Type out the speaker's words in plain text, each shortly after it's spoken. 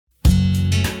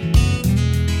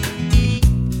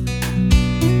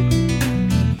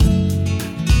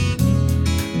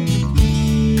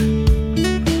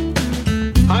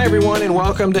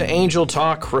Welcome to Angel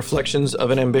Talk, Reflections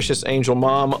of an Ambitious Angel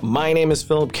Mom. My name is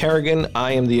Philip Kerrigan.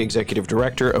 I am the Executive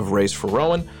Director of Raise for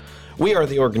Rowan. We are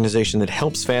the organization that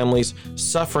helps families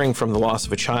suffering from the loss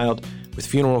of a child with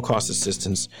funeral cost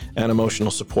assistance and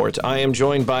emotional support. I am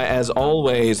joined by, as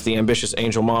always, the ambitious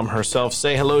angel mom herself.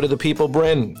 Say hello to the people,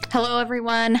 Bryn. Hello,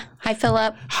 everyone. Hi,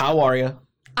 Philip. How are you?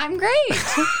 I'm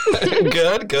great.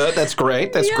 Good. That's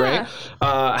great. Great.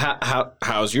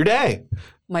 How's your day?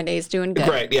 My day's doing good.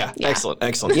 Great. Yeah.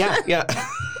 Excellent. Yeah.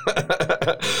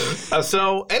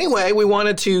 So anyway, we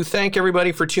wanted to thank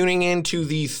everybody for tuning in to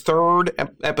the third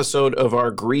episode of our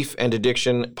Grief and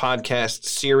Addiction podcast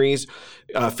series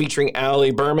featuring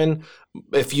Allie Berman.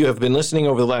 If you have been listening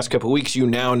over the last couple of weeks, you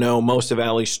now know most of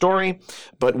Allie's story,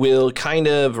 but we'll kind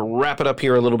of wrap it up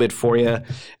here a little bit for you.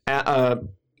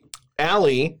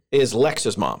 Allie is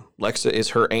Lexa's mom. Lexa is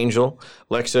her angel.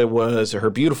 Lexa was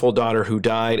her beautiful daughter who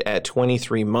died at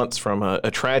 23 months from a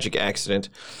tragic accident.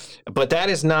 But that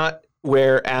is not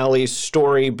where Allie's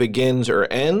story begins or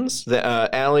ends.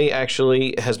 Allie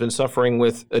actually has been suffering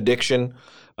with addiction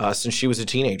since she was a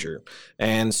teenager.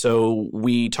 And so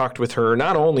we talked with her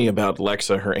not only about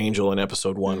Lexa, her angel, in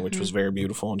episode 1, which was very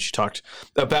beautiful. And she talked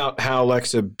about how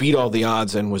Lexa beat all the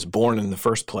odds and was born in the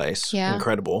first place. Yeah.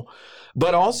 Incredible.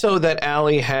 But also that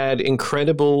Allie had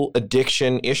incredible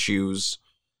addiction issues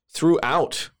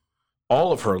throughout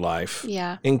all of her life,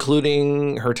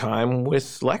 including her time with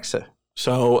Lexa.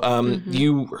 So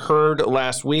you heard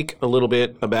last week a little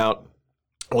bit about,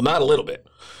 well, not a little bit.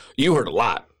 You heard a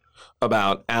lot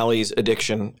about Allie's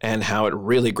addiction and how it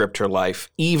really gripped her life,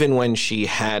 even when she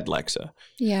had Lexa.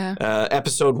 Yeah.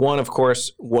 Episode 1, of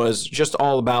course, was just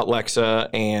all about Lexa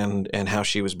and how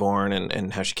she was born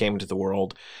and how she came into the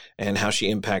world and how she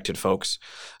impacted folks.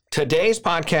 Today's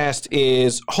podcast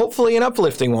is hopefully an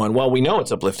uplifting one. Well, we know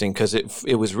it's uplifting because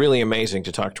it was really amazing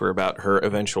to talk to her about her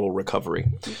eventual recovery.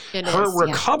 Her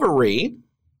recovery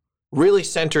really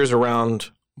centers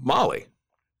around Molly,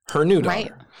 her new daughter.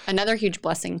 Right. Another huge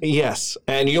blessing. Yes,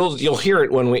 and you'll hear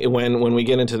it when we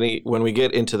get into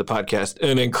the podcast.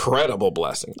 An incredible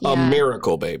blessing, a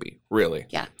miracle baby, really.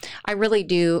 Yeah, I really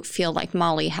do feel like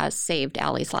Molly has saved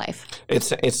Allie's life. It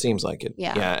seems like it.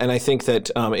 Yeah, and I think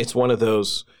that it's one of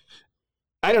those.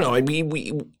 I don't know. I mean,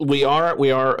 we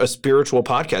are a spiritual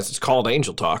podcast. It's called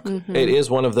Angel Talk. Mm-hmm. It is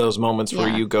one of those moments where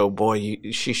you go, boy,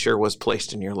 she sure was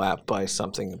placed in your lap by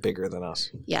something bigger than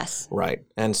us. Yes. Right.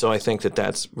 And so I think that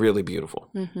that's really beautiful.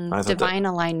 Mm-hmm. Divine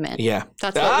alignment. Yeah.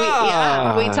 That's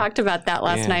what we talked about that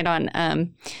last night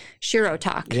on Shiro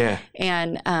Talk. Yeah.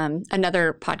 And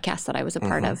another podcast that I was a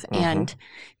part of. And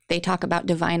they talk about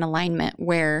divine alignment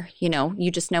where, you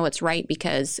just know it's right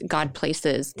because God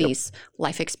places these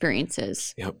life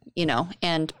experiences,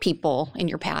 and people in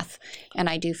your path. And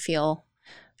I do feel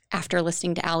after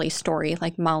listening to Allie's story,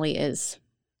 like Molly is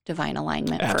divine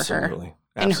alignment for her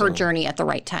and her journey at the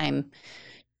right time.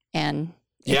 And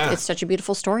it's such a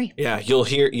beautiful story. Yeah. You'll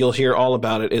hear all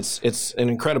about it. It's an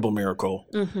incredible miracle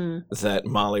that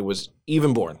Molly was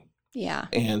even born. Yeah.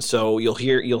 And so you'll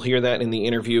hear that in the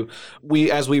interview.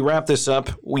 As we wrap this up,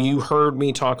 you heard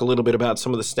me talk a little bit about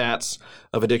some of the stats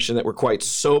of addiction that were quite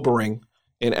sobering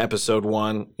in episode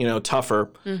 1,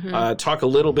 tougher. Talk a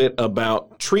little bit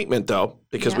about treatment though,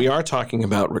 because we are talking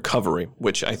about recovery,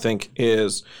 which I think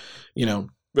is,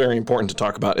 very important to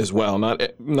talk about as well.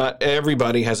 Not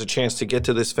everybody has a chance to get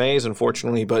to this phase,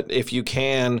 unfortunately, but if you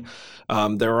can,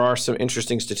 there are some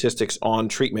interesting statistics on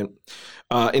treatment.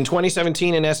 In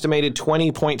 2017, an estimated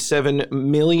 20.7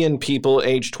 million people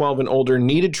aged 12 and older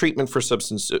needed treatment for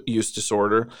substance use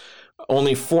disorder.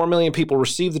 Only 4 million people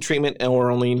received the treatment, and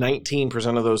were only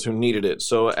 19% of those who needed it.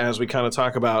 So as we kind of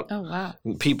talk about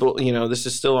people, this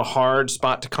is still a hard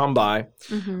spot to come by.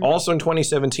 Also in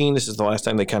 2017, this is the last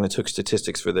time they kind of took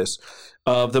statistics for this,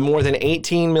 of the more than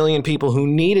 18 million people who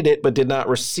needed it but did not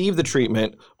receive the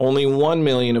treatment, only 1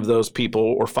 million of those people,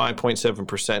 or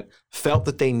 5.7%, felt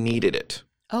that they needed it.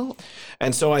 Oh.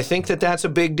 And so I think that that's a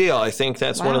big deal. I think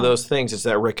that's one of those things. It's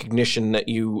that recognition that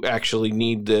you actually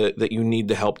need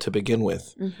the help to begin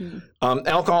with.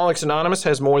 Alcoholics Anonymous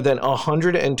has more than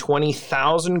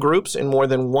 120,000 groups in more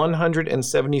than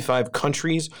 175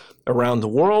 countries around the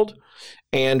world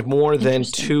and more than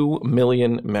 2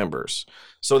 million members.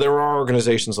 So there are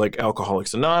organizations like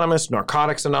Alcoholics Anonymous,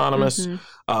 Narcotics Anonymous.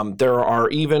 There are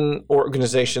even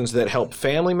organizations that help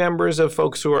family members of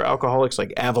folks who are alcoholics,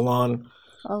 like Avalon.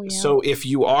 Oh, yeah. So if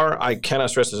you are, I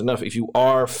cannot stress this enough, if you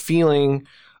are feeling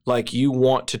like you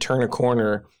want to turn a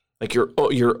corner, like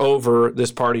you're over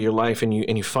this part of your life and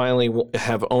you finally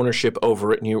have ownership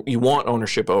over it and you want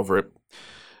ownership over it,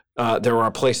 there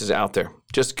are places out there.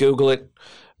 Just Google it.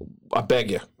 I beg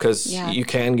you, because you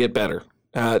can get better.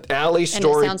 Allie's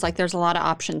story. And it sounds like there's a lot of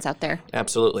options out there.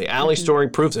 Absolutely. Allie's story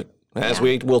proves it, as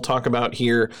we will talk about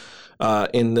here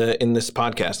in this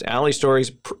podcast.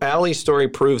 Allie's story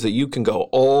proves that you can go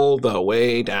all the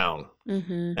way down.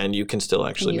 And you can still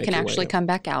actually you can actually come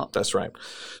back out. That's right.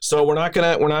 So we're not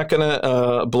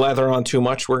gonna blather on too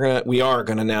much. We are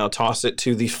gonna now toss it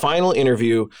to the final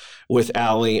interview with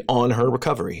Allie on her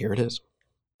recovery. Here it is.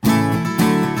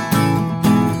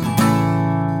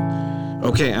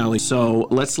 Okay, Allie. So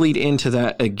let's lead into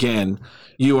that again.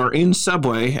 You are in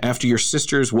Subway after your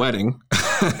sister's wedding,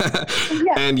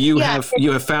 and you have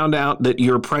found out that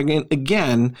you're pregnant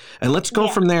again. And let's go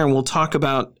from there, and we'll talk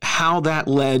about how that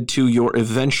led to your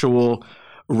eventual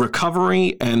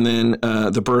recovery, and then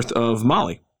the birth of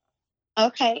Molly.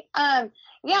 Okay. So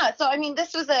I mean,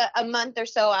 this was a month or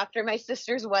so after my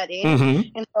sister's wedding,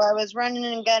 and so I was running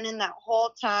and gunning that whole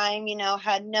time.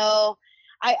 Had no.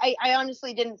 I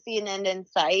honestly didn't see an end in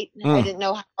sight. I didn't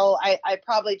know how. I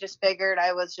probably just figured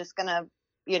I was just gonna,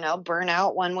 burn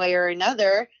out one way or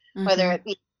another, whether it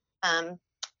be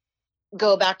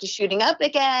go back to shooting up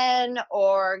again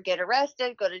or get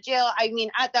arrested, go to jail. I mean,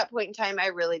 at that point in time, I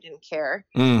really didn't care.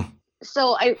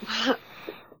 So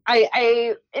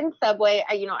I in Subway,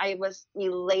 I was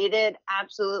elated,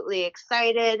 absolutely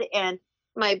excited, and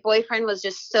my boyfriend was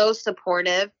just so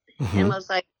supportive and was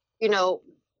like,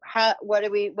 what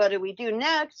do we do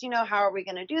next? How are we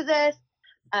going to do this?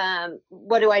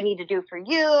 What do I need to do for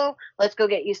you? Let's go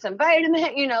get you some vitamin,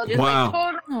 just wow.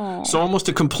 like totally. So almost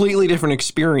a completely different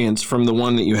experience from the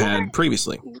one that you had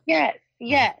previously. Yes.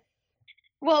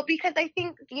 Well, because I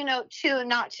think, too,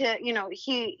 not to,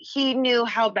 he knew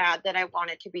how bad that I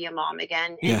wanted to be a mom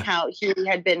again and how he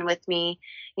had been with me,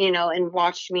 and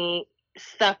watched me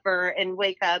suffer and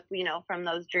wake up, from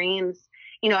those dreams.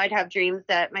 I'd have dreams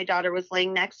that my daughter was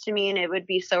laying next to me and it would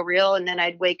be so real. And then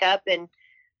I'd wake up and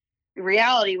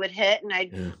reality would hit and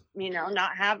I'd,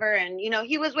 not have her. And,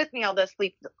 he was with me all those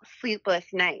sleepless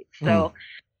nights. So,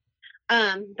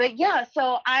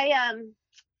 so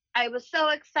I was so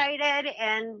excited.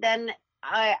 And then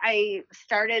I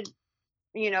started,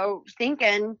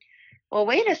 thinking, well,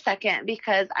 wait a second,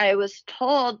 because I was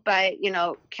told by,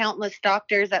 countless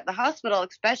doctors at the hospital,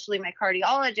 especially my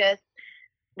cardiologist,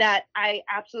 that I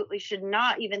absolutely should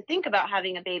not even think about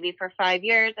having a baby for 5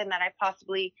 years, and that I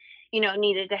possibly,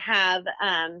 needed to have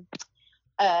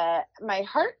my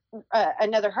heart,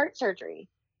 another heart surgery,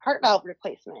 heart valve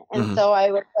replacement. And so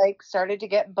I was started to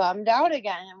get bummed out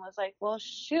again and was like, well,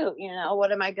 shoot,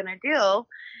 what am I going to do?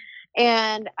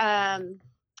 And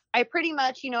I pretty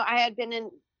much, I had been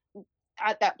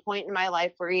at that point in my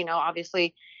life where,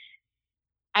 obviously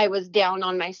I was down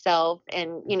on myself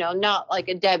and, not like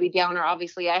a Debbie Downer.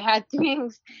 Obviously I had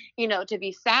things, to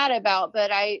be sad about,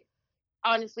 but I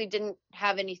honestly didn't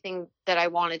have anything that I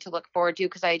wanted to look forward to,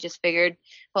 because I just figured,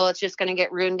 well, it's just going to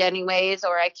get ruined anyways,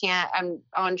 or I'm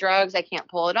on drugs. I can't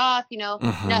pull it off.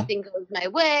 Nothing goes my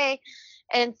way.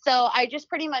 And so I just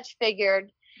pretty much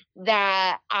figured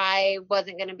that I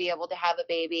wasn't going to be able to have a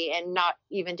baby, and not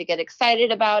even to get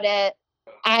excited about it.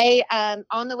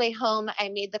 On the way home, I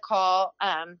made the call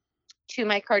to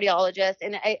my cardiologist,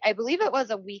 and I believe it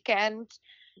was a weekend,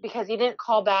 because he didn't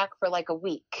call back for like a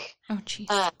week. Oh, geez.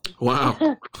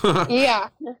 Wow. Yeah.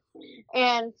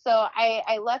 And so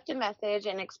I left a message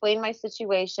and explained my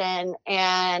situation,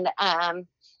 and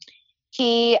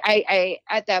he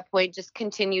at that point just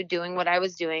continued doing what I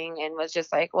was doing and was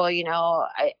just like, well,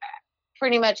 I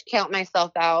pretty much count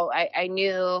myself out. I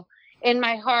knew in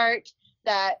my heart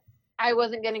that I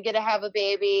wasn't going to get to have a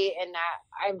baby, and that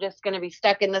I'm just going to be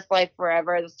stuck in this life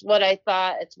forever. That's what I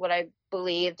thought. It's what I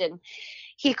believed. And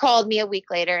he called me a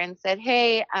week later and said,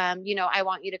 hey, I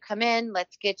want you to come in.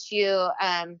 Let's get you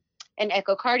an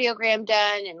echocardiogram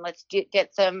done, and let's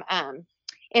get some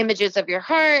images of your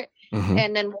heart.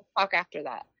 And then we'll talk after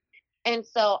that. And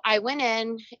so I went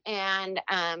in and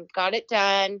got it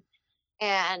done.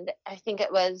 And I think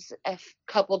it was a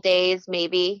couple days,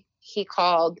 maybe, he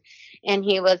called and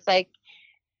he was like,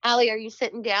 Allie, are you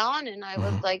sitting down? And I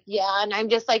was like, yeah. And I'm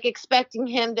just like expecting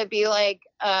him to be like,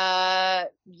 yeah,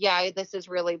 this is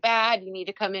really bad. You need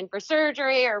to come in for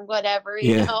surgery or whatever,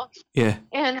 you know? Yeah.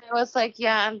 And I was like,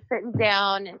 yeah, I'm sitting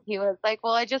down. And he was like,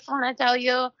 well, I just want to tell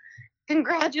you,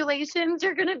 congratulations,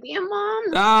 you're going to be a mom.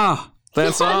 Ah,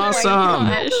 that's awesome.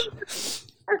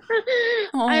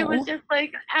 I was just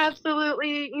like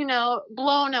absolutely,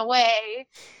 blown away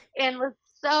and was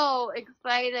so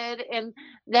excited. And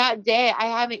that day I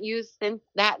haven't used since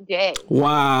that day.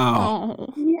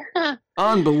 Wow. Yeah.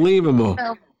 Unbelievable.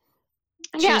 So,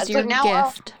 yeah. So now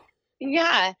gift.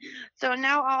 Yeah. So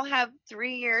now I'll have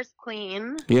 3 years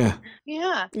clean. Yeah.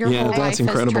 Yeah. Your whole that's life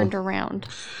incredible. has turned around.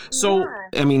 So,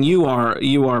 I mean, you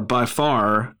are by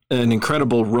far an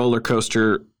incredible roller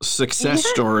coaster success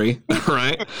story,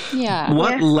 right? Yeah.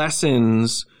 What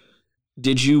lessons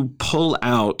did you pull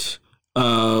out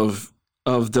of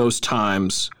those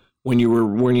times when you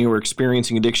were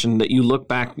experiencing addiction that you look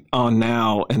back on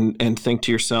now and think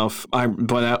to yourself,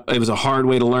 it was a hard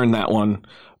way to learn that one,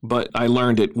 but I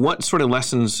learned it. What sort of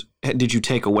lessons did you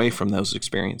take away from those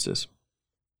experiences?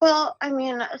 Well, I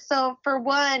mean, so for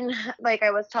one, like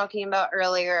I was talking about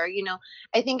earlier,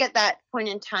 I think at that point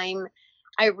in time,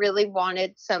 I really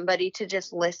wanted somebody to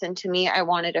just listen to me. I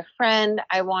wanted a friend.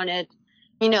 I wanted,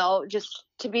 just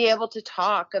to be able to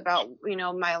talk about,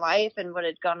 my life and what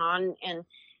had gone on. And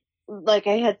like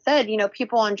I had said,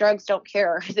 people on drugs don't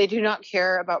care. They do not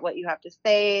care about what you have to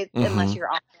say unless you're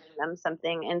offering them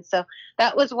something. And so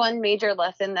that was one major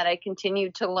lesson that I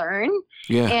continued to learn.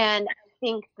 Yeah. And I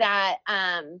think that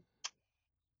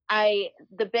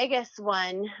the biggest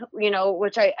one,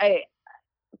 which I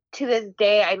to this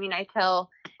day, I mean, I tell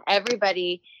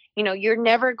everybody, you're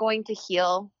never going to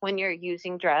heal when you're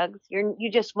using drugs.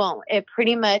 You just won't. It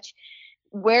pretty much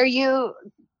where you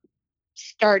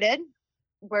started,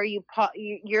 where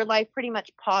your life pretty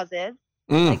much pauses,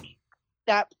 like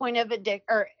that point of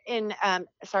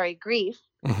grief.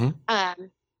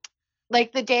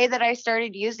 Like the day that I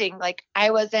started using, like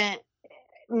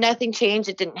nothing changed.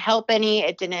 It didn't help any.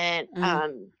 It didn't.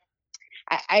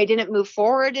 I didn't move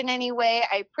forward in any way.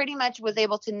 I pretty much was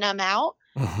able to numb out,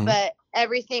 but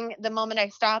everything, the moment I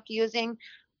stopped using,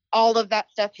 all of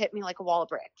that stuff hit me like a wall of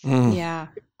bricks. Yeah.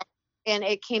 And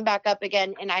it came back up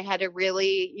again, and I had to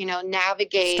really,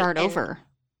 navigate. Start over.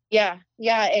 Yeah.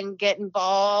 Yeah. And get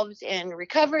involved in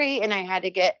recovery. And I had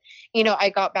to get, I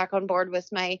got back on board with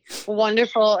my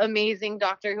wonderful, amazing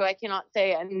doctor who I cannot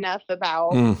say enough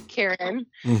about, Karen.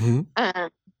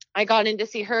 I got in to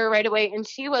see her right away, and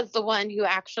she was the one who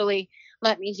actually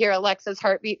let me hear Alexa's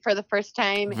heartbeat for the first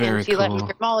time. And she let me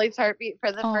hear Molly's heartbeat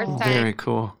for the first time. Very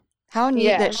cool. How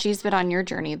neat that she's been on your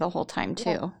journey the whole time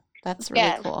too. That's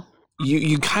really cool.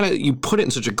 You put it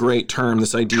in such a great term,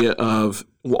 this idea of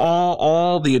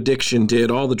all the addiction did,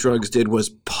 all the drugs did was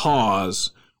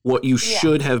pause what you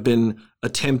should have been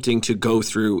attempting to go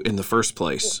through in the first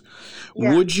place.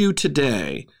 Yeah. Would you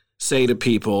today say to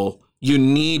people, you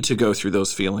need to go through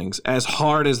those feelings as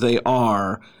hard as they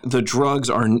are? The drugs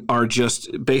are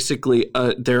just basically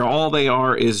all they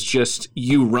are is just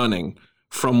you running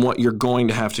from what you're going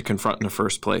to have to confront in the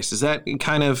first place. Is that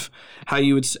kind of how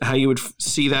you would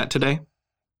see that today?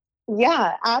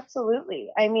 Yeah, absolutely.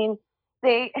 I mean,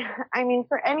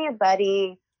 for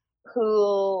anybody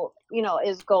who,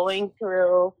 is going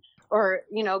through, or,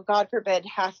 God forbid,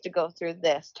 has to go through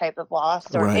this type of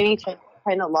loss or any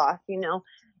kind of loss,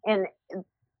 and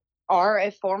are a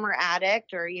former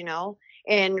addict or,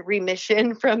 in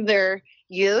remission from their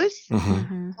use,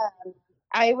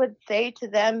 I would say to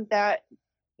them that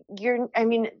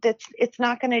it's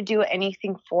not going to do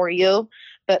anything for you,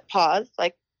 but pause,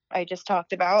 like I just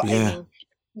talked about. Yeah. I mean,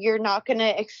 you're not going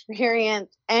to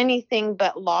experience anything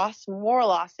but more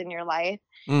loss in your life.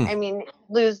 I mean,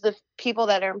 lose the people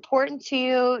that are important to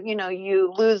you,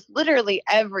 you lose literally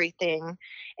everything,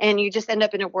 and you just end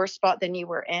up in a worse spot than you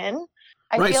were in.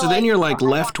 Right. So then you're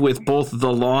left with both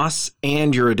the loss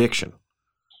and your addiction.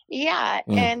 Yeah.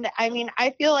 And I mean,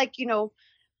 I feel like,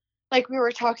 like we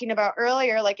were talking about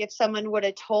earlier, like if someone would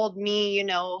have told me,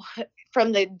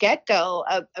 from the get-go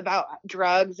about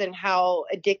drugs and how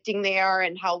addicting they are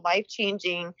and how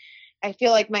life-changing, I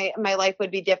feel like my life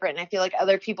would be different. I feel like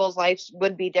other people's lives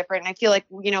would be different. I feel like,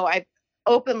 I've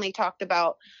openly talked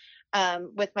about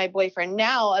with my boyfriend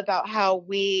now about how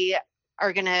we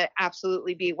are going to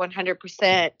absolutely be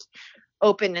 100%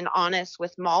 open and honest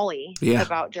with Molly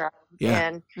about drugs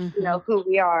and, who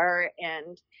we are.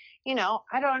 And,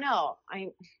 I don't know.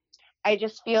 I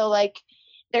just feel like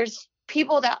there's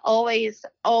people that always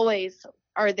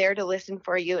are there to listen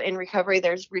for you in recovery.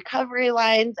 There's recovery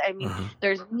lines. I mean,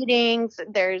 there's meetings,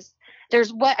 there's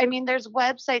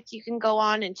websites you can go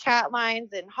on and chat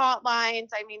lines and hotlines.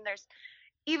 I mean, there's,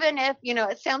 even if,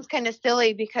 it sounds kind of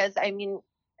silly because I mean,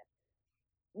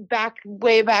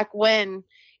 way back when,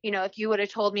 if you would have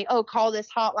told me, oh, call this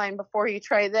hotline before you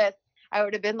try this, I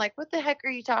would have been like, what the heck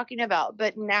are you talking about?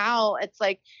 But now it's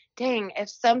like, dang, if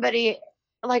somebody,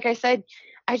 like I said,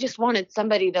 I just wanted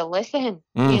somebody to listen,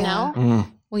 Well,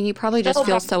 you probably just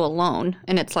feel so alone.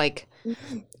 And it's like,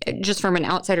 just from an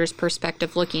outsider's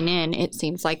perspective looking in, it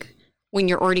seems like when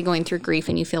you're already going through grief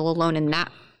and you feel alone in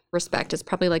that respect, it's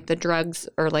probably like the drugs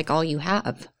are like all you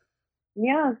have.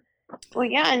 Yeah. Well,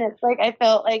 yeah, and it's like I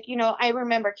felt like, I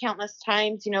remember countless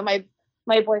times,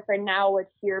 my boyfriend now would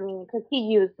hear me because he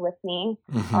used with me,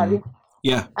 obviously.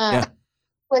 Yeah. Yeah.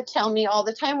 Would tell me all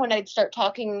the time when I'd start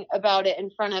talking about it in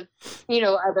front of,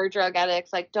 other drug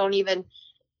addicts, like,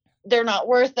 they're not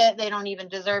worth it. They don't even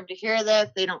deserve to hear this.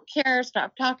 They don't care.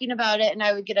 Stop talking about it. And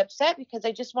I would get upset because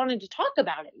I just wanted to talk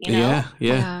about it, Yeah.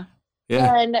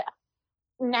 And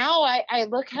now I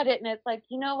look at it and it's like,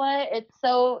 you know what? It's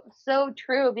so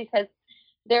true, because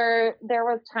there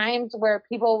was times where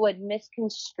people would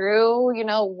misconstrue,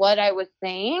 what I was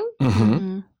saying.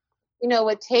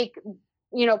 Would take,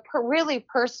 really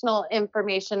personal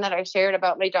information that I shared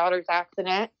about my daughter's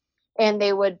accident, and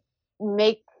they would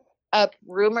make up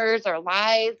rumors or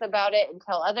lies about it and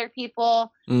tell other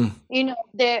people.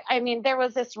 There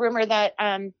was this rumor that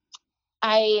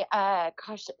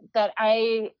that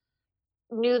I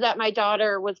knew that my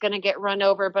daughter was going to get run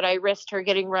over, but I risked her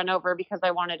getting run over because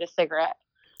I wanted a cigarette.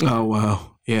 Oh,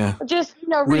 wow. Yeah. Just,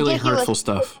 really ridiculous hurtful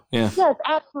stuff. Yeah. Yes,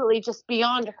 absolutely. Just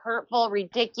beyond hurtful,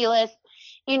 ridiculous,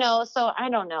 so I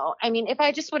don't know. I mean, if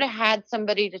I just would have had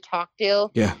somebody to talk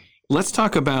to. Yeah. Let's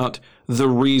talk about the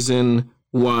reason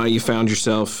why you found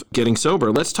yourself getting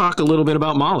sober. Let's talk a little bit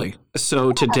about Molly.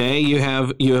 So today you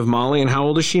have Molly, and how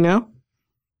old is she now?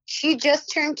 She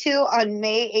just turned 2 on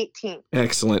May 18th.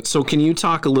 Excellent. So can you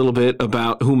talk a little bit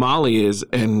about who Molly is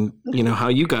and, how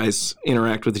you guys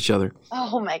interact with each other?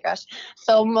 Oh my gosh.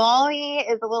 So Molly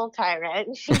is a little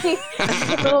tyrant. She's a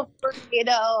little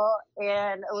tornado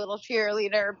and a little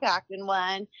cheerleader packed in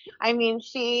one. I mean,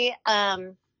 she's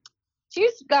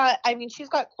got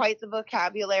quite the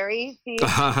vocabulary. She's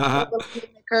a little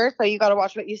maker, so you got to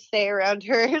watch what you say around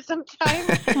her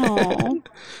sometimes.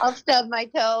 I'll stub my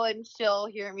toe and she'll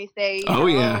hear me say, "Oh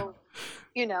yeah."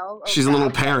 She's a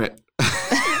little parrot.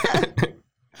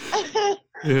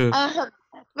 Yeah.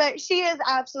 But she is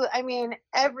absolutely, I mean,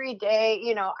 every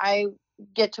day, I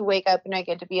get to wake up and I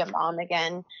get to be a mom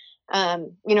again. I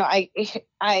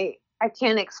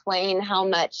can't explain how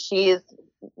much she's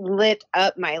lit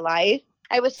up my life.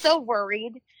 I was so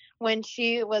worried when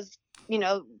she was,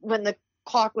 when the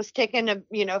clock was ticking,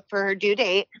 for her due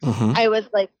date. I was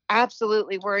like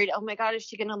absolutely worried. Oh my God, is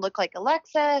she going to look like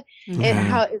Alexa? And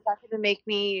how is that going to make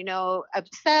me,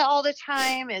 upset all the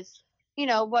time? Is,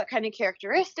 what kind of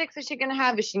characteristics is she going to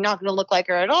have? Is she not going to look like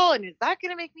her at all? And is that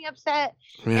going to make me upset?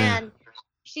 Yeah. And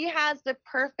she has the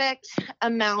perfect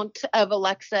amount of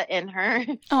Alexa in her.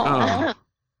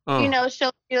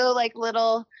 She'll do like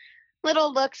little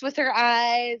looks with her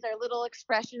eyes or little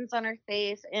expressions on her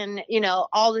face, and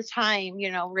all the time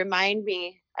remind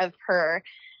me of her.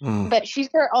 But she's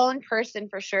her own person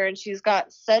for sure, and she's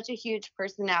got such a huge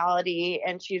personality,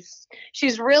 and she's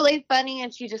really funny,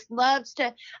 and she just loves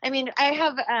to, I mean, I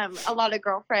have a lot of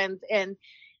girlfriends, and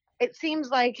it seems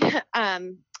like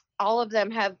all of them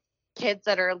have kids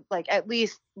that are like at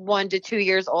least 1 to 2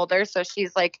 years older. So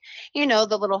she's like,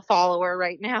 the little follower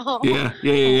right now. Yeah.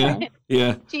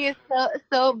 She is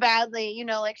so badly,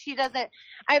 like she doesn't,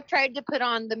 I've tried to put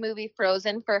on the movie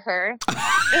Frozen for her.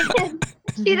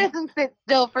 She doesn't sit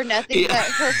still for nothing. Yeah.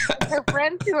 But her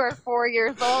friends who are 4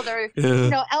 years old are,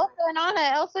 Elsa and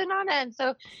Anna. And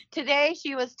so today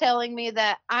she was telling me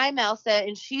that I'm Elsa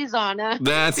and she's Anna.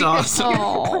 That's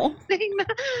awesome. This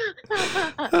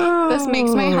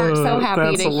makes my heart so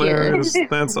happy to hilarious. Hear.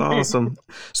 That's awesome.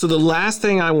 So the last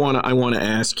thing I want to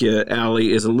ask you,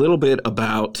 Allie, is a little bit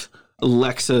about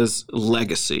Lexa's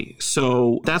legacy.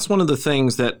 So that's one of the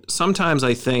things that sometimes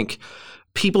I think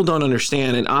people don't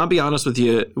understand. And I'll be honest with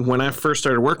you, when I first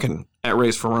started working at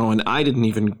Raise for Rowan, I didn't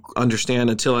even understand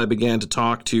until I began to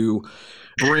talk to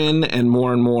Bryn and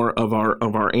more of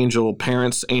our angel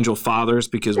parents, angel fathers,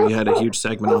 because we had a huge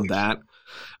segment on that.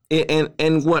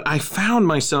 And what I found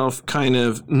myself kind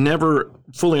of never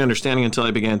fully understanding until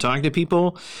I began talking to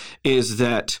people is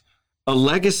that a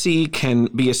legacy can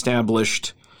be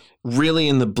established really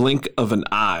in the blink of an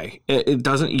eye.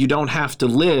 You don't have to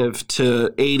live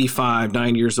to 85,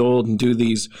 90 years old and do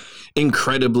these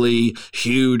incredibly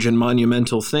huge and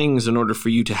monumental things in order for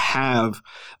you to have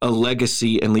a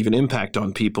legacy and leave an impact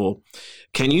on people.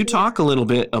 Can you talk a little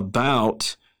bit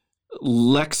about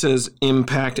Lexa's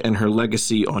impact and her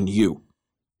legacy on you?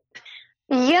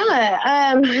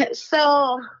 Yeah.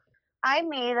 So I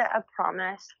made a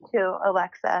promise to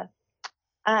Alexa.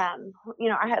 I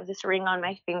have this ring on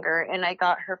my finger, and I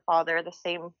got her father the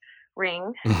same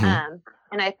ring. And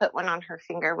I put one on her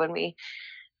finger when we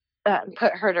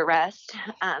put her to rest.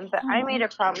 But I made a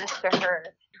promise to her.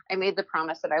 I made the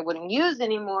promise that I wouldn't use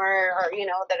anymore, or,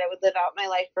 that I would live out my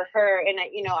life for her. And,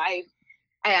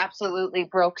 I absolutely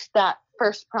broke that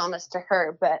first promise to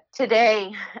her. But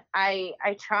today I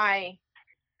try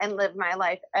and live my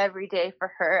life every day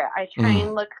for her. I try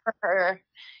and look for her,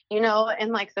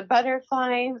 and like the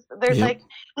butterflies, there's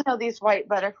these white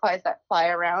butterflies that fly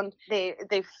around. They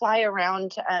fly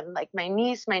around like my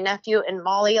niece, my nephew, and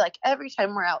Molly, like every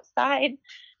time we're outside,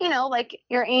 like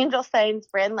your angel signs,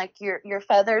 Bryn, like your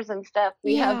feathers and stuff.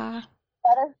 We have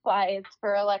butterflies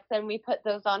for Alexa, and we put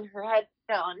those on her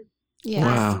headstone. Yeah.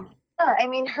 Wow. I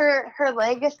mean, her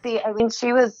legacy, I mean,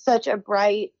 she was such a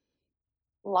bright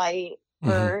light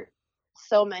for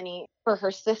so many, for her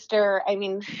sister. I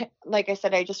mean, like I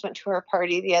said, I just went to her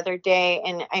party the other day,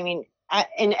 and I mean,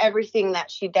 in everything that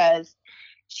she does,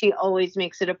 she always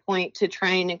makes it a point to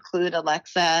try and include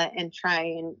Alexa and try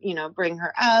and, bring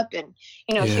her up, and,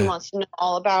 she wants to know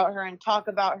all about her and talk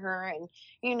about her. And,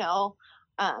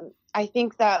 I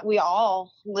think that we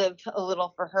all live a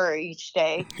little for her each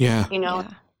day. Yeah.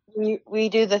 We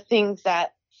do the things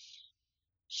that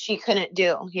she couldn't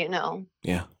do,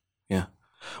 Yeah. Yeah.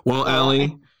 Well,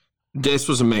 Allie, this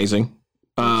was amazing.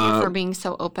 Thank you for being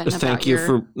so open. Thank you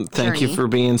for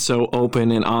being so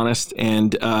open and honest.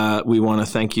 And we want to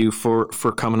thank you for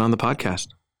coming on the podcast.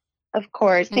 Of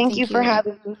course. Thank you for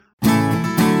having me.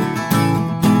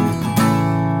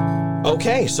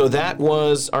 Okay, so that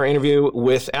was our interview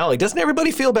with Allie. Doesn't everybody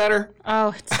feel better?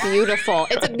 Oh, it's beautiful.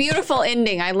 It's a beautiful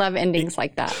ending. I love endings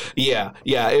like that. Yeah.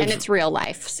 And it's real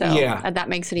life, so that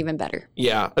makes it even better.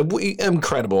 Yeah,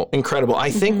 incredible. I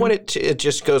think what it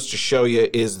just goes to show you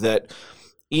is that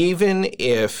even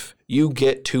if you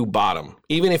get to bottom,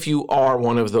 even if you are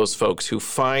one of those folks who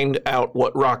find out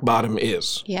what rock bottom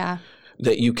is,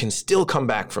 that you can still come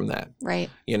back from that.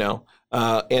 Right.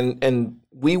 And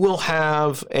we will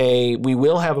have a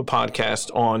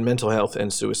podcast on mental health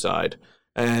and suicide.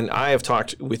 And I have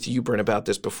talked with you, Bryn, about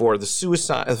this before.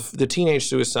 The teenage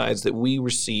suicides that we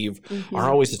receive are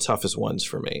always the toughest ones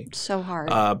for me. So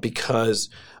hard. Because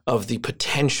of the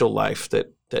potential life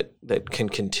that can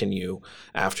continue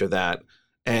after that,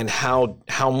 and how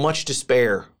much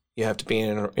despair you have to be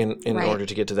in order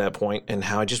to get to that point, and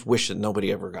how I just wish that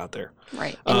nobody ever got there.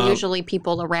 Right. And usually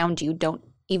people around you don't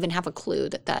even have a clue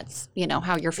that's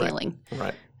how you're feeling.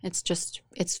 Right.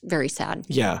 It's very sad.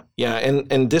 Yeah.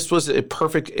 And this was a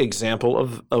perfect example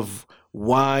of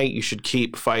why you should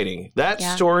keep fighting. That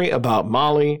story about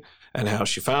Molly and how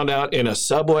she found out in a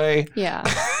subway. Yeah.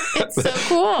 It's so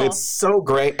cool. It's so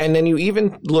great. And then you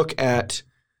even look at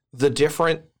the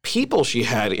different people she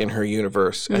had in her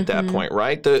universe at that point,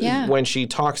 right? When she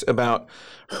talks about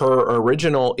her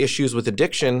original issues with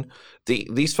addiction,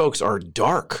 these folks are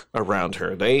dark around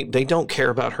her. They don't care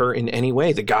about her in any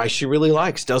way. The guy she really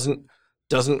likes doesn't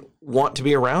want to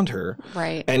be around her.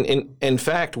 Right. And in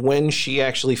fact, when she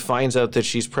actually finds out that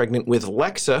she's pregnant with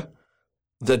Lexa,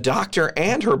 the doctor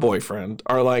and her boyfriend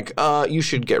are like, you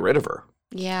should get rid of her.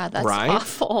 Yeah, that's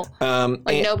awful.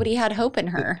 Nobody had hope in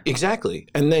her. Exactly.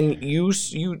 And then you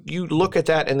look at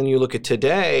that, and then you look at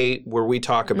today, where we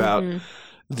talk about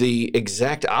the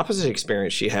exact opposite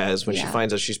experience she has when she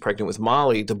finds out she's pregnant with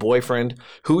Molly, the boyfriend,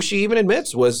 who she even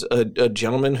admits was a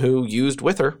gentleman who used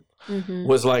with her,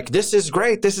 was like, this is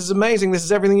great, this is amazing, this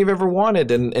is everything you've ever wanted.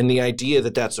 And the idea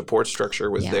that support structure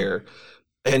was there.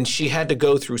 And she had to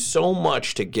go through so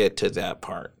much to get to that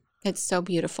part. It's so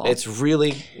beautiful. It's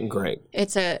really great.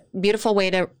 It's a beautiful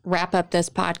way to wrap up this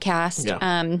podcast. Yeah.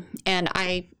 And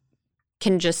I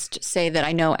can just say that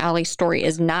I know Allie's story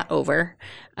is not over.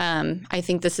 I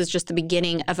think this is just the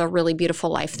beginning of a really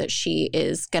beautiful life that she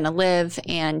is going to live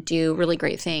and do really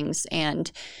great things.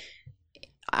 And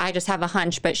I just have a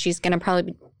hunch, but she's going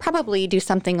to probably do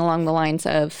something along the lines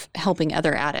of helping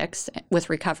other addicts with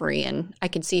recovery. And I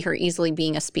could see her easily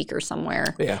being a speaker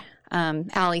somewhere. Yeah.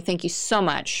 Allie, thank you so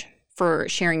much for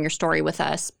sharing your story with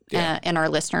us and our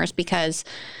listeners, because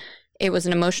it was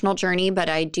an emotional journey, but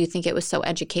I do think it was so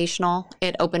educational.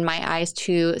 It opened my eyes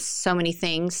to so many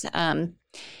things. And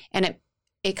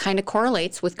it kind of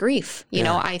correlates with grief. You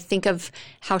know, I think of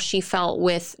how she felt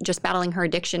with just battling her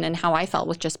addiction and how I felt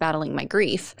with just battling my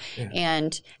grief,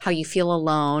 and how you feel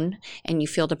alone and you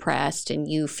feel depressed and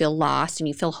you feel lost and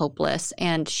you feel hopeless.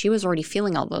 And she was already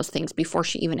feeling all those things before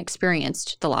she even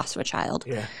experienced the loss of a child.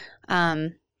 Yeah.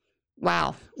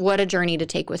 Wow. What a journey to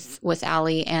take with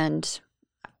Allie. And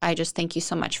I just thank you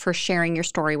so much for sharing your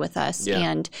story with us. Yeah.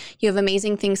 And you have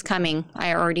amazing things coming.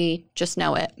 I already just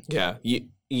know it. Yeah.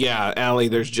 Yeah, Allie,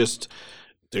 there's just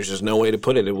no way to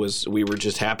put it. We were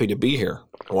just happy to be here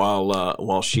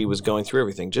while she was going through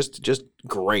everything. Just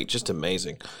great, just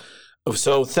amazing.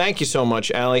 So thank you so much,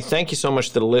 Allie. Thank you so much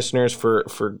to the listeners for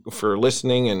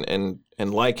listening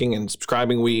and liking and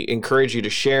subscribing. We encourage you to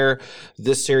share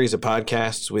this series of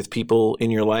podcasts with people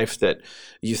in your life that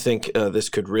you think this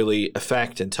could really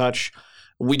affect and touch.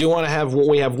 We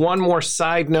have one more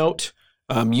side note.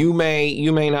 You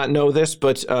may not know this,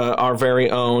 but our very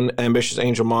own Ambitious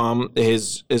Angel Mom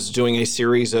is doing a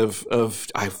series of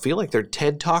I feel like they're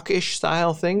TED Talk-ish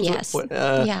style things. Yes.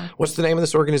 What's the name of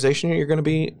this organization you're going to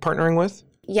be partnering with?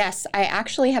 Yes, I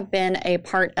actually have been a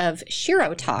part of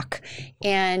Shiro Talk,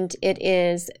 and it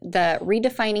is the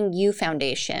Redefining You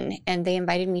Foundation, and they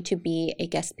invited me to be a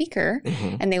guest speaker,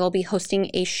 and they will be hosting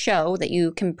a show that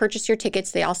you can purchase your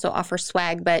tickets. They also offer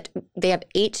swag, but they have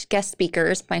 8 guest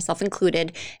speakers, myself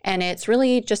included, and it's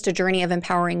really just a journey of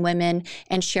empowering women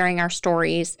and sharing our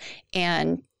stories,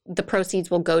 and the proceeds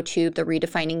will go to the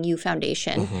Redefining You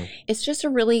Foundation. It's just a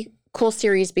really cool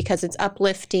series because it's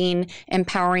uplifting,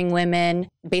 empowering women,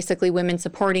 basically women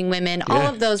supporting women, all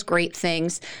of those great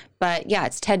things. But yeah,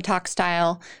 it's TED Talk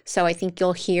style. So I think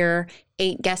you'll hear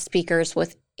 8 guest speakers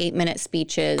with 8-minute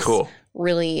speeches. Cool.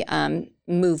 Really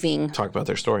moving. Talk about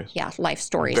their stories. Yeah, life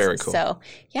stories. Very cool. So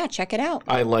yeah, check it out.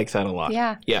 I like that a lot.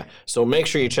 Yeah. Yeah. So make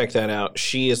sure you check that out.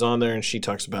 She is on there and she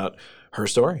talks about her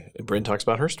story. Bryn talks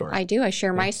about her story. I do. I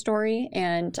share my story,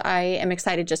 and I am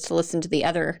excited just to listen to the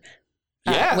other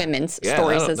women's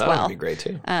stories as well. That would be great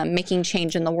too. Making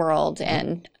change in the world,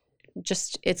 and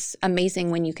just it's amazing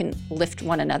when you can lift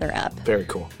one another up. Very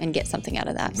cool. And get something out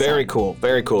of that. Very cool.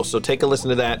 Very cool. So take a listen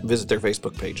to that. Visit their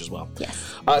Facebook page as well.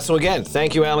 Yes. So again,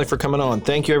 thank you, Allie, for coming on.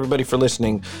 Thank you, everybody, for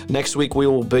listening. Next week, we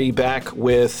will be back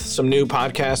with some new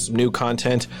podcasts, some new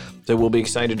content that we'll be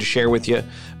excited to share with you.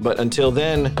 But until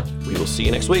then, we will see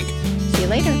you next week. See you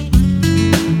later.